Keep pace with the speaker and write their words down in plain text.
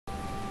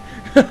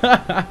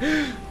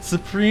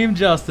Supreme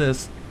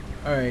Justice.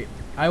 Alright.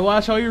 I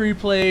watch all your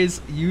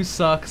replays. You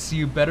suck, so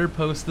you better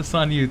post this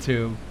on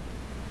YouTube.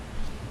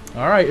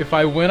 Alright, if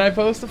I win, I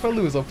post. If I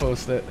lose, I'll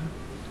post it.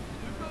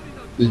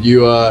 Did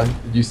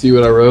you see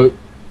what I wrote?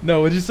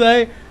 No, what'd you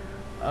say?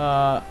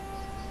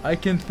 I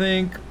can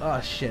think...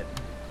 Oh, shit.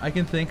 I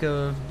can think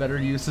of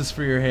better uses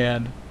for your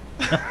hand.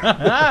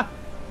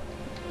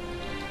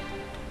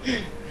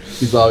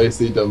 He's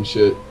obviously dumb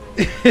shit.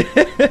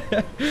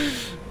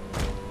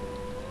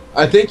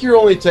 I think you're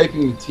only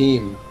typing the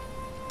team.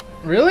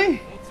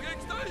 Really?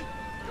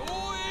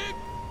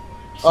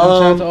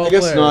 I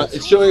guess not.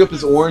 It's showing up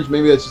as orange.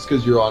 Maybe that's just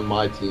because you're on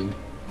my team.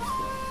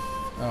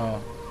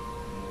 Oh.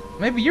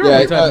 Maybe you're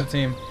only typing the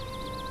team.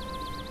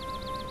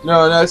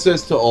 No, it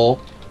says to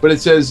all. But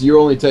it says you're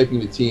only typing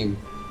the team.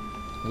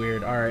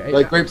 Weird. Alright.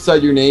 Like right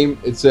beside your name,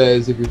 it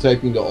says if you're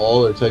typing to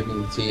all or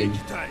typing the team.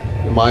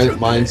 And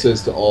mine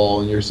says to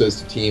all and yours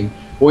says to team.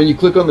 But when you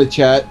click on the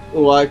chat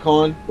little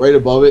icon, right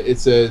above it, it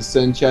says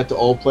send chat to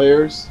all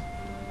players.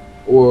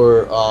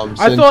 Or send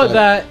I thought chat.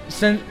 that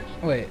send...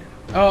 Wait.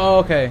 Oh,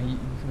 okay.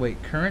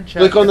 Wait, current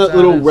chat... Click on that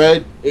little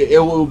red, it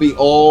will be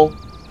all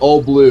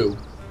blue.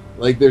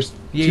 Like there's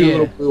two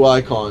little blue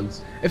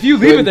icons. If you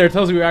leave it there, it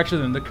tells you you're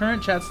actually in. The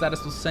current chat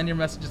status will send your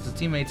messages to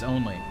teammates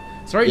only.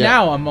 So right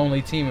now, I'm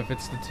only team if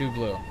it's the two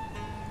blue.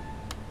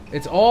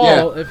 It's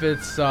all if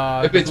it's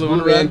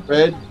blue and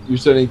red, you're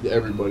sending to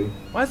everybody.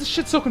 Why is this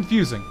shit so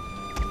confusing?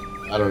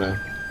 I don't know.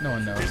 No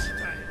one knows.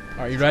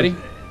 Alright, you ready?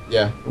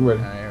 Yeah, I'm ready.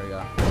 Alright, here we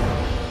go.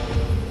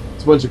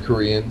 It's a bunch of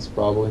Koreans,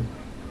 probably.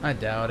 I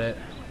doubt it.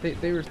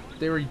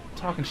 They were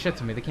talking shit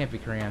to me. They can't be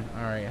Korean.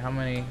 Alright, how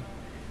many?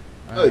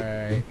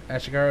 Alright.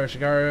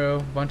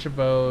 Ashigaru, bunch of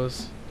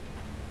bows.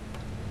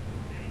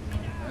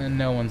 And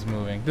no one's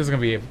moving. This is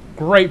gonna be a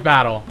great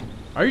battle.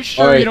 Are you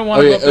sure you don't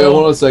want to go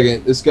hold on a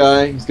second. This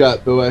guy, he's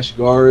got bow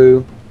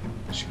Ashigaru,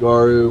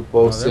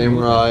 bow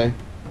samurai.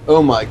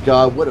 Oh my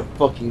god, what a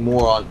fucking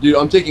moron. Dude,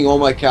 I'm taking all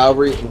my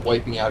cavalry and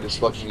wiping out his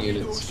fucking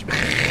units.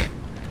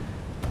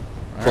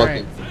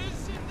 Alright.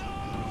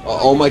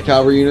 All my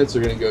cavalry units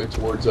are gonna go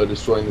towards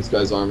destroying this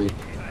guy's army.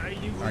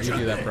 Alright, you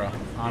do that, bro.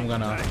 I'm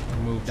gonna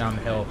move down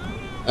the hill.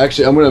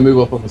 Actually, I'm gonna move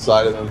up on the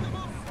side of them.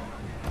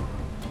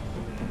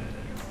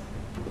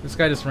 This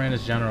guy just ran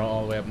his general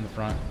all the way up in the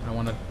front. I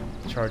want to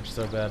charge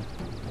so bad.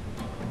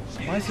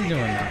 Why is he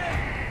doing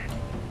that?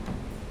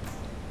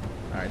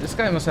 Alright, this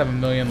guy must have a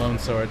million lone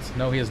swords.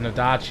 No, he has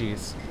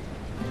Nodachis.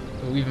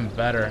 Ooh, even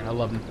better. I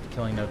love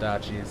killing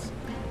Nodachis.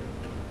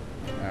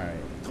 Alright.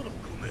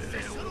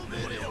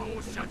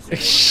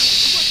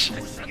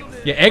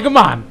 Yeah, egg him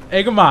on!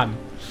 Egg him on!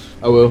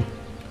 I will.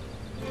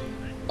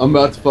 I'm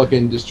about to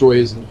fucking destroy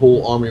his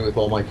whole army with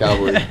all my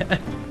cavalry.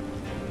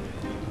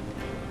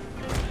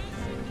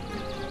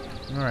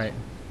 Alright.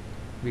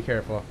 Be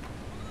careful.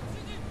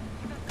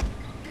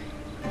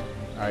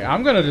 Alright,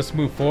 I'm gonna just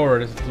move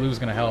forward if blue's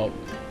gonna help.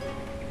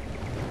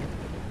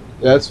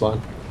 Yeah, that's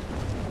fine.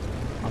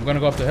 I'm gonna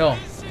go up the hill.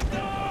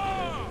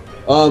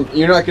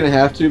 You're not gonna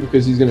have to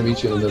because he's gonna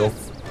meet you in the middle.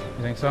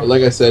 You think so? But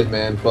like I said,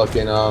 man,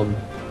 fucking, I'm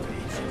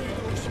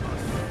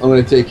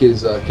gonna take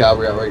his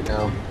cavalry out right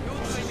now.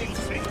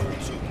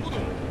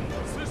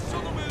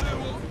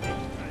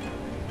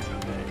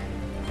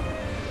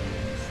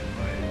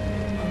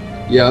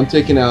 Yeah, I'm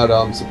taking out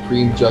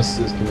Supreme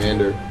Justice's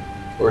commander,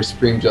 or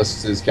Supreme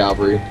Justice's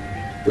cavalry,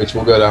 which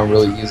will go down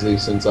really easily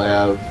since I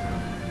have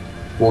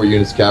 4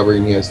 units cavalry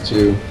and he has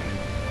 2.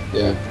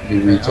 Yeah, you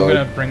retard. I'm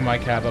gonna bring my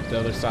cav up the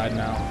other side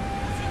now.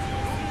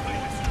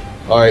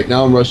 Alright,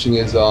 now I'm rushing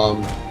his,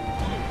 I'm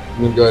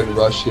gonna go ahead and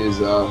rush his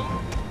bow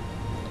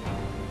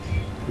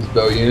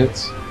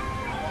units.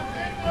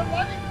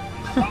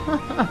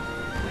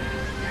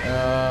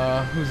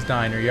 Who's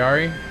dying? Or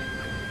Yari?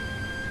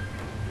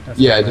 That's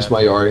yeah, just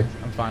my Yari.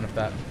 I'm fine with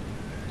that.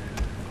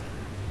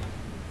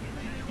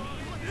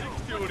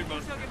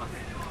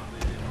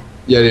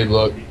 Yeah, dude,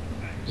 look.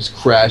 Just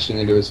crashing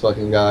into his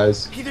fucking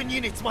guys. Hidden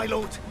units, my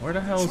lord. Where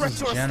the hell is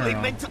his general?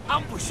 Meant to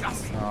ambush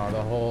us.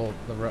 Oh,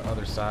 the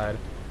other side.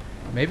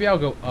 Maybe I'll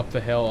go up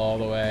the hill all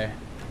the way.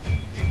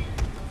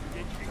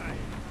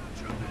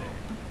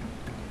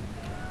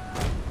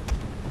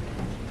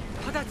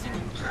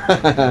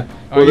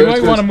 Well, you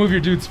might want to move your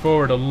dudes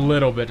forward a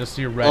little bit just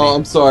so you're ready. Oh,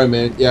 I'm sorry,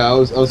 man. Yeah, I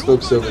was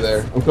focused over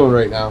there. I'm coming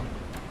right now.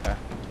 Okay.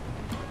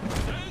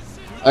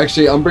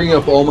 Actually, I'm bringing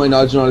up all my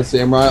Najinata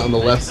Samurai on the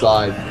left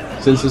side.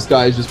 Since this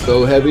guy is just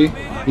bow heavy,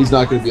 he's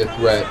not going to be a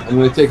threat. I'm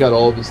going to take out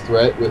all of his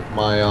threat with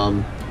my,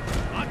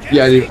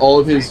 yeah, dude, all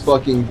of his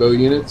fucking bow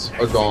units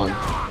are gone.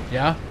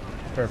 Yeah?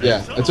 Perfect.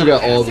 Yeah, I took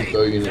out all of his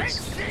bow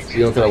units, so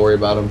you don't gotta worry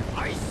about them.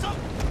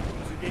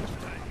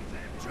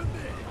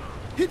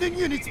 Hidden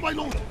units, my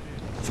lord.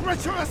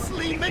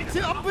 Treacherously meant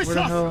to ambush Where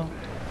the us. hell?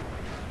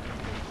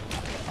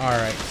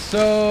 Alright,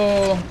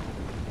 so...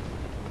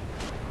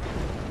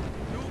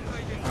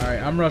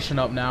 Alright, I'm rushing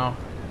up now.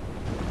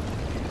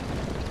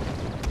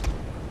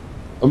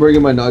 I'm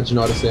bringing my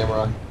Najinata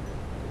Samurai.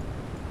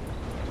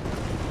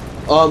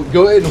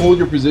 Go ahead and hold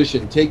your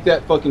position. Take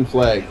that fucking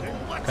flag.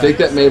 Okay. Take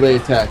that melee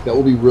attack. That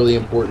will be really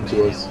important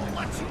to us.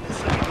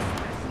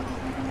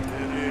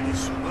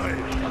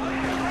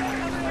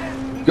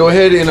 Go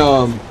ahead and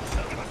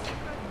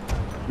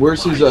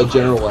where's his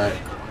general at?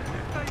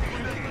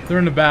 They're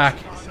in the back.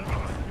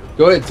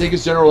 Go ahead, take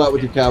his general out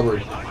with your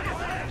cavalry.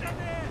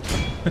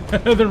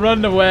 They're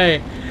running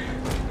away.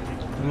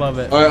 Love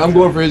it. Alright, I'm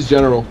going for his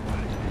general.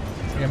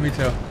 Yeah, me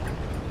too.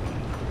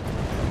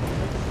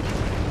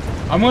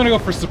 I'm gonna go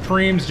for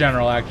Supreme's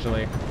general,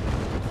 actually.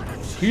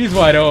 He's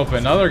wide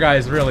open. The other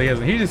guy's really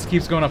isn't. He just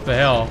keeps going up the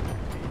hill.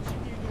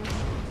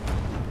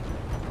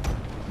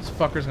 This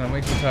fucker's gonna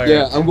make me tired.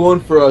 Yeah, I'm going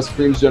for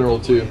Supreme's general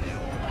too.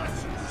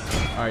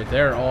 Alright,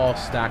 they're all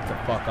stacked the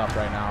fuck up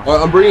right now.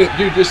 Alright, I'm bringing,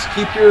 dude, just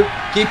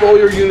keep all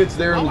your units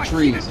there in the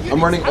trees.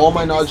 I'm running all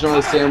my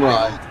Naginata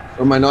Samurai,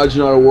 or my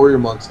Naginata Warrior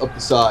Monks up the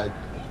side.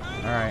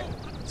 Alright.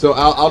 So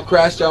I'll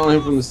crash down on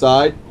him from the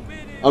side.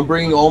 I'm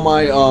bringing all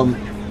my,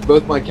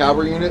 both my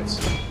cavalry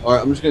units.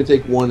 Alright, I'm just going to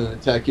take one and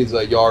attack his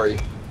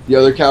Yari. The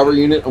other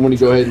cavalry unit, I'm going to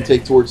go ahead and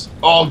take towards...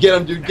 Oh, get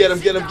him, dude, get him,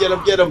 get him, get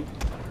him, get him!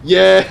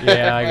 Yeah!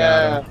 Yeah, I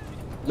got him.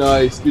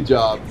 Nice, good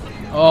job.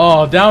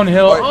 Oh,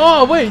 downhill. Right.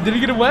 Oh, wait, did he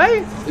get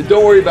away?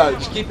 Don't worry about it.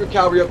 Just keep your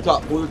cavalry up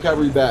top. Pull your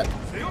cavalry back.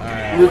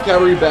 Alright. Pull your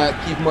cavalry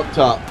back. Keep them up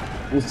top.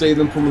 We'll save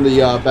them from the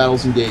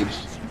battles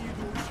engaged.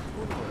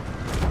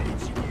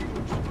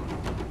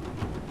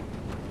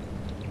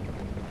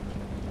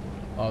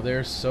 Oh,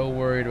 they're so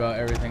worried about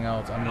everything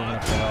else. I'm moving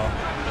up the hill.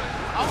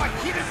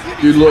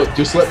 Dude, look.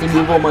 Just let me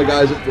move all my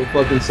guys up the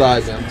fucking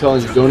side, man. I'm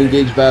telling you, don't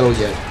engage battle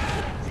yet.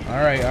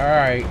 Alright,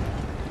 alright.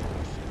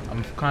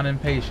 I'm kind of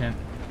impatient.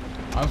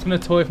 I'm just going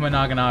to toy with my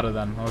Naginata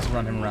then. I'll just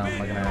run him around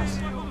like an ass.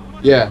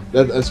 Yeah,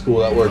 that's cool.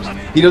 That works.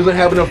 He doesn't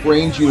have enough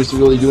range units to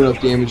really do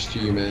enough damage to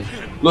you, man.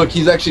 Look,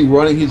 he's actually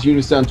running his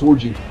units down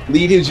towards you.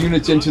 Lead his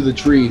units into the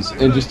trees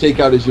and just take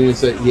out his units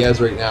that he has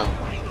right now.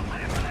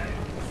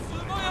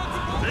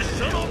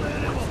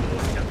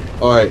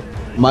 Alright.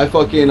 My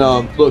fucking,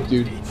 look,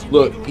 dude.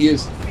 Look, he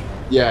is...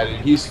 Yeah,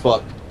 dude, he's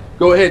fucked.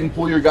 Go ahead and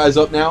pull your guys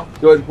up now.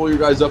 Go ahead and pull your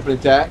guys up and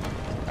attack.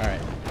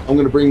 Alright. I'm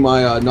going to bring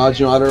my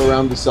Naginata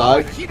around the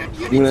side.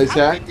 I'm going to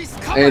attack.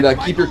 And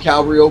keep your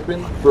cavalry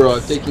open for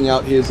taking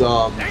out his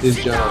general.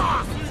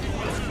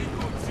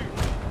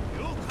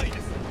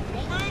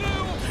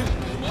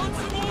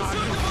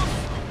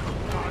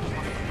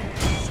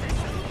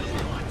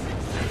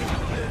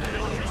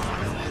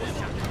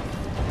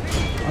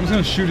 I'm just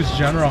going to shoot his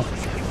general.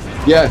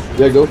 Yeah,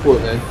 go for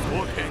it, man.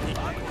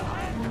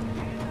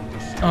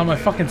 Oh, my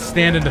fucking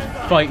stand-in to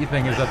fight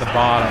thing is at the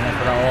bottom. I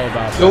forgot all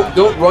about that.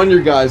 Don't run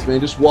your guys, man.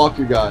 Just walk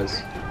your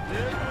guys.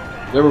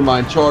 Never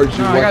mind. Charge.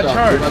 No, I got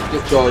charged. You're about to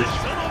get charged.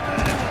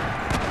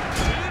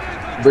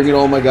 Bring in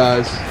all my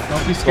guys.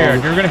 Don't be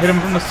scared. You're gonna hit him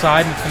from the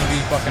side, and it's gonna be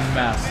a fucking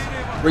mess.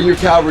 Bring your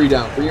cavalry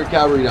down. Bring your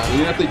cavalry down.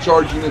 Even if they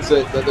charge units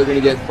that they're gonna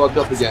get fucked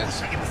up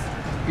against.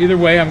 Either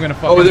way, I'm gonna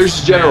fucking. Oh, there's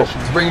his general. smash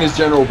him. He's bringing his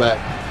general back.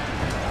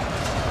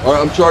 All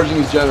right, I'm charging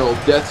his general.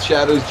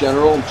 DeathShadow's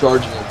general. I'm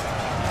charging him.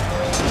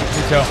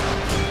 Me too.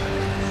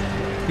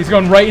 He's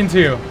going right into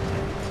you.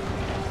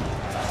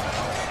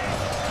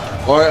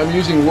 All right, I'm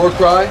using War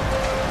Cry.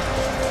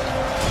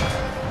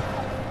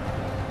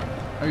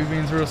 Are you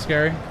being real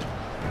scary?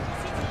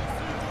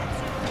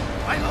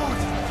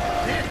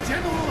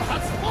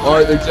 All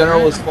right, their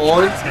general is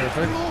fallen.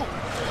 Perfect.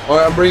 All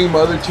right, I'm bringing my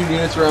other 2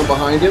 units around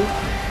behind him.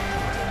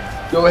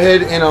 Go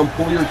ahead and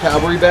pull your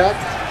cavalry back,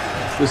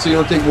 just so you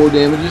don't take more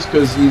damages.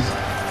 Because he's.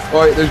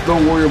 All right, there's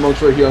no warrior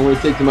monks right here. I'm going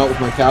to take them out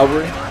with my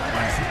cavalry.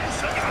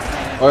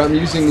 All right, I'm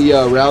using the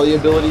rally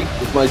ability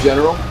with my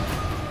general.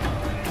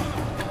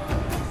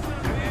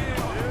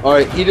 All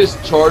right, he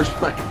just charged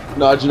my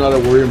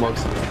Naginata warrior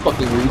monks.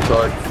 Fucking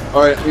retard.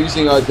 All right, I'm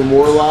using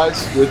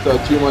demoralize with 2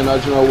 of my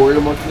Naginata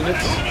warrior monk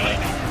units.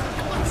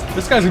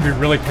 This guy's gonna be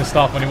really pissed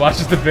off when he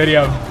watches the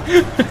video.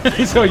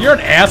 He's going, "You're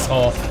an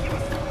asshole."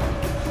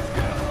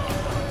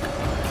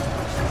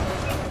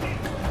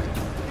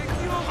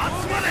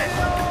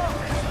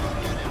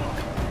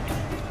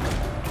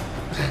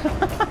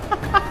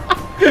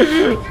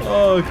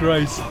 Oh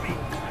Christ!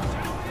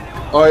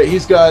 All right,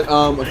 he's got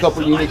a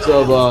couple units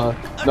of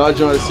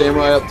Naginata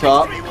Samurai up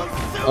top.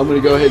 I'm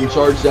gonna go ahead and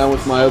charge down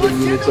with my other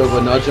units of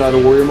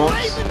Naginata Warrior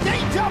Monks.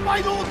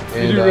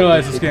 And, you do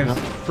realize this game's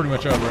pretty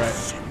much over, right?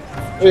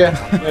 Oh yeah,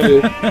 I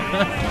do.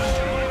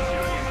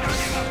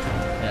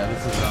 Yeah,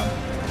 this is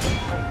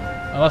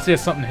unless he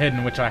has something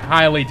hidden, which I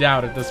highly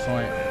doubt at this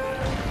point.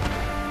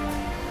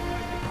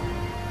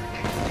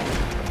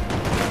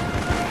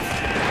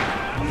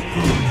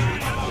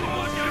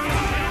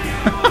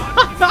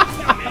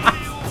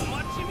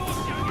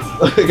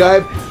 Like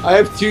I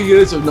have 2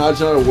 units of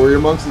Naginata Warrior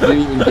Monks that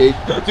didn't even engage.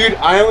 Dude,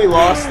 I only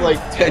lost like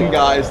 10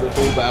 guys the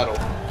whole battle.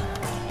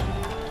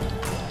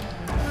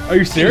 Are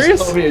you serious?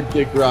 Just call me a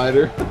dick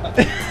rider.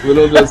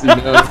 Little does he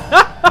know.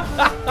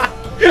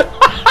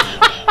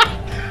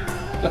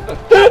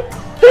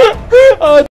 Oh,